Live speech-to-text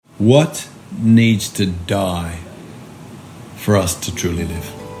What needs to die for us to truly live?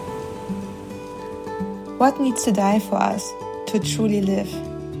 What needs to die for us to truly live?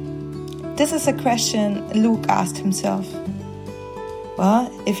 This is a question Luke asked himself.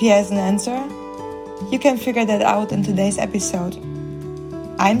 Well, if he has an answer, you can figure that out in today's episode.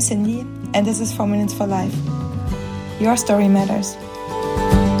 I'm Cindy, and this is 4 Minutes for Life. Your story matters.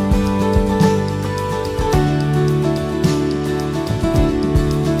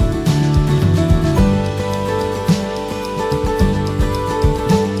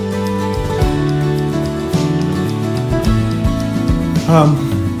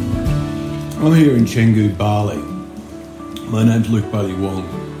 I'm here in Canggu, Bali. My name's Luke Bailey Wong,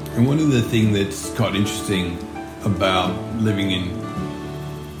 and one of the things that's quite interesting about living in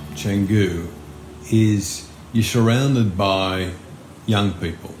Canggu is you're surrounded by young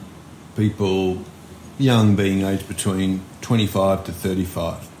people young being aged between 25 to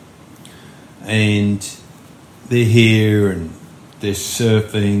 35, and they're here and they're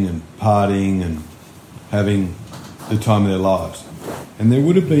surfing and partying and having the time of their lives. And there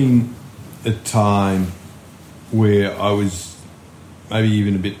would have been a time where I was maybe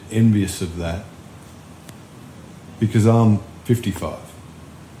even a bit envious of that, because I'm 54,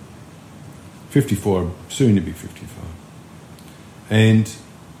 soon to be 55.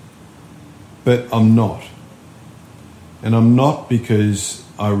 But I'm not. And I'm not because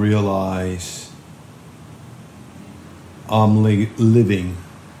I realise I'm living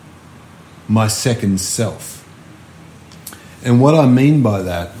my second self. And what I mean by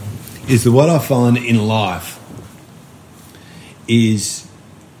that is that what I find in life is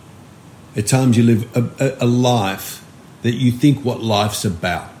at times you live a life that you think what life's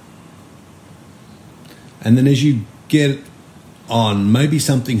about. And then as you get on, maybe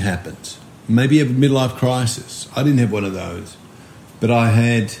something happens. Maybe you have a midlife crisis. I didn't have one of those. But I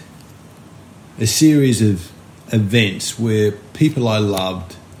had a series of events where people I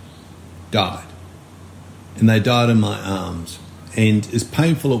loved died. And they died in my arms. And as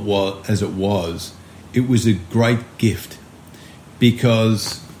painful as it was a great gift,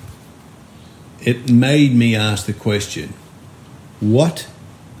 because it made me ask the question, what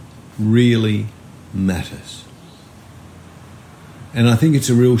really matters? And I think it's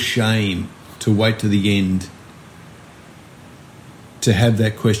a real shame to wait to the end to have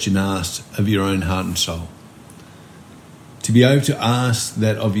that question asked of your own heart and soul. To be able to ask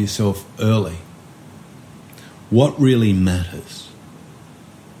that of yourself early. What really matters?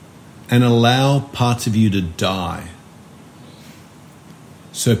 And allow parts of you to die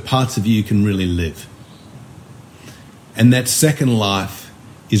so parts of you can really live. And that second life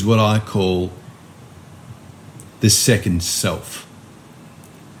is what I call the second self.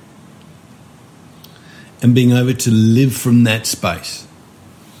 And being able to live from that space,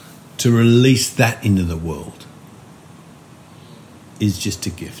 to release that into the world, is just a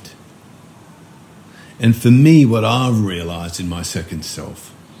gift. And for me, what I've realised in my second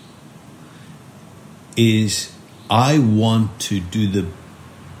self is I want to do the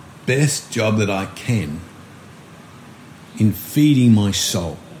best job that I can in feeding my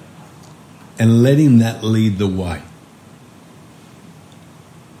soul and letting that lead the way.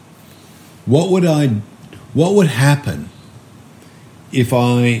 What would happen if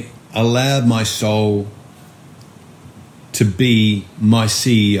I allowed my soul to be my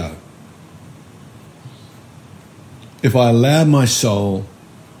CEO? If I allowed my soul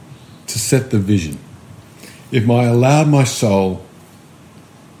to set the vision, if I allowed my soul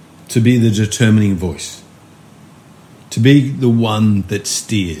to be the determining voice, to be the one that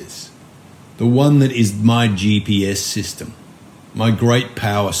steers, the one that is my GPS system, my great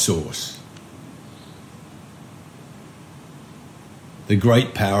power source, the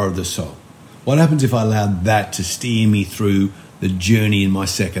great power of the soul. What happens if I allowed that to steer me through the journey in my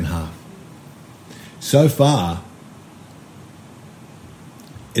second half? So far,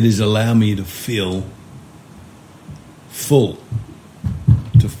 it has allowed me to feel full,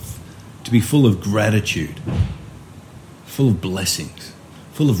 to be full of gratitude, full of blessings,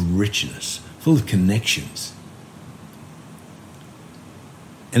 full of richness, full of connections.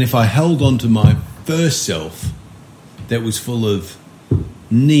 And if I held on to my first self that was full of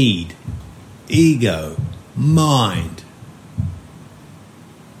need, ego, mind,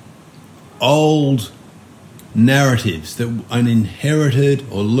 old narratives that I inherited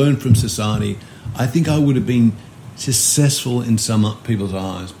or learned from society, I think I would have been successful in some people's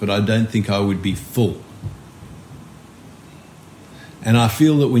eyes, but I don't think I would be full. And I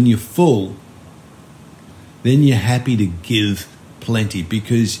feel that when you're full, then you're happy to give plenty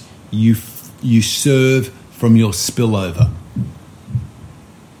because you serve from your spillover.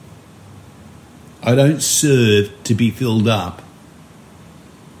 I don't serve to be filled up.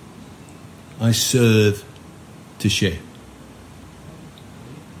 I serve to share.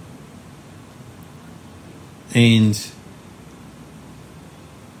 And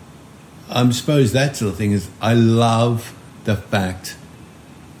I suppose that's the thing is I love the fact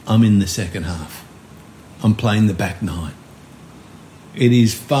I'm in the second half. I'm playing the back nine. It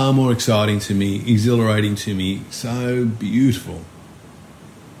is far more exciting to me, exhilarating to me, so beautiful,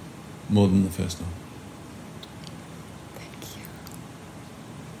 more than the first one. Thank you.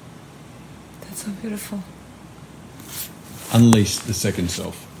 That's so beautiful. Unleash the second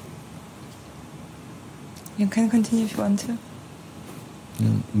self. You can continue if you want to.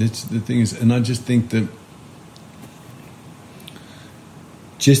 Yeah, that's the thing is, and I just think that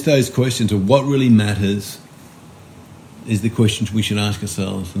just those questions of what really matters is the questions we should ask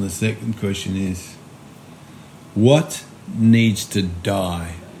ourselves. And the second question is, what needs to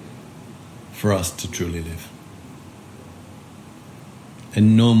die for us to truly live?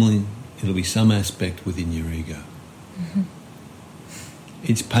 And normally it'll be some aspect within your ego. Mm-hmm.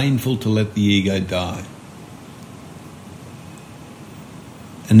 It's painful to let the ego die.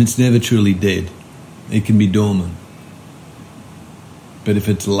 And it's never truly dead. It can be dormant. But if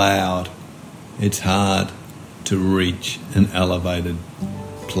it's loud, it's hard to reach an elevated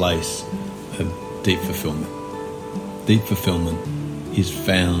place of deep fulfillment. Deep fulfillment is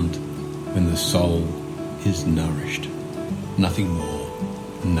found when the soul is nourished. Nothing more,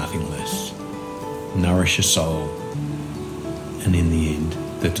 nothing less. Nourish your soul, and in the end,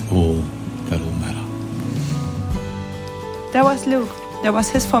 that's all that'll matter. That was Luke. That was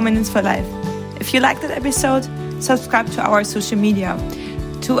his 4 minutes for life. If you liked that episode, subscribe to our social media,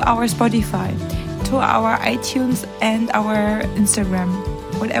 to our Spotify, to our iTunes and our Instagram,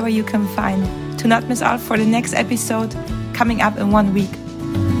 whatever you can find, to not miss out for the next episode coming up in 1 week.